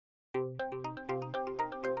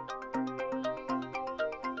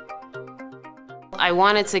I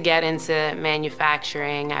wanted to get into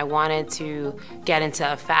manufacturing. I wanted to get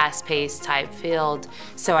into a fast-paced type field.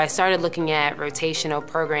 So I started looking at rotational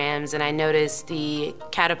programs, and I noticed the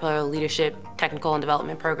Caterpillar Leadership Technical and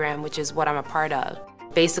Development Program, which is what I'm a part of.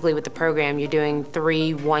 Basically with the program, you're doing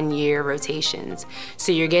 3 one-year rotations.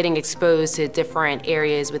 So you're getting exposed to different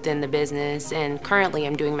areas within the business, and currently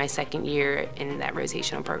I'm doing my 2nd year in that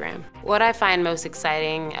rotational program. What I find most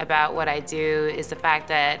exciting about what I do is the fact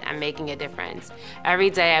that I'm making a difference. Every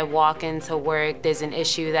day I walk into work, there's an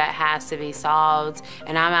issue that has to be solved,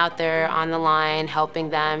 and I'm out there on the line helping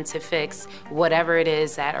them to fix whatever it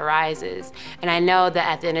is that arises. And I know that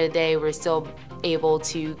at the end of the day, we're still able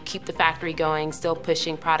to keep the factory going, still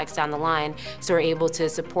pushing products down the line, so we're able to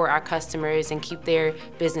support our customers and keep their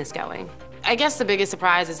business going. I guess the biggest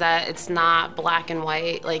surprise is that it's not black and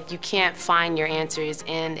white. Like, you can't find your answers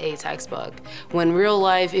in a textbook. When real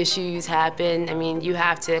life issues happen, I mean, you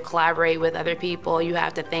have to collaborate with other people. You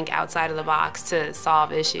have to think outside of the box to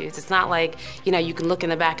solve issues. It's not like, you know, you can look in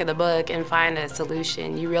the back of the book and find a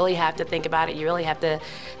solution. You really have to think about it. You really have to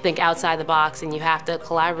think outside the box, and you have to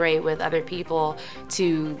collaborate with other people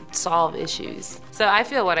to solve issues. So I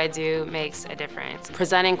feel what I do makes a difference.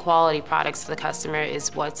 Presenting quality products to the customer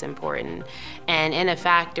is what's important. And in a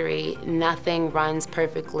factory, nothing runs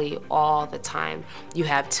perfectly all the time. You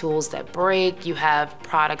have tools that break, you have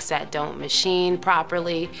products that don't machine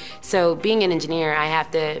properly. So being an engineer, I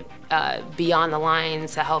have to be on the line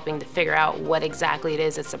to helping to figure out what exactly it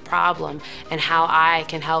is that's a problem and how I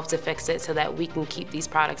can help to fix it so that we can keep these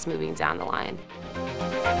products moving down the line.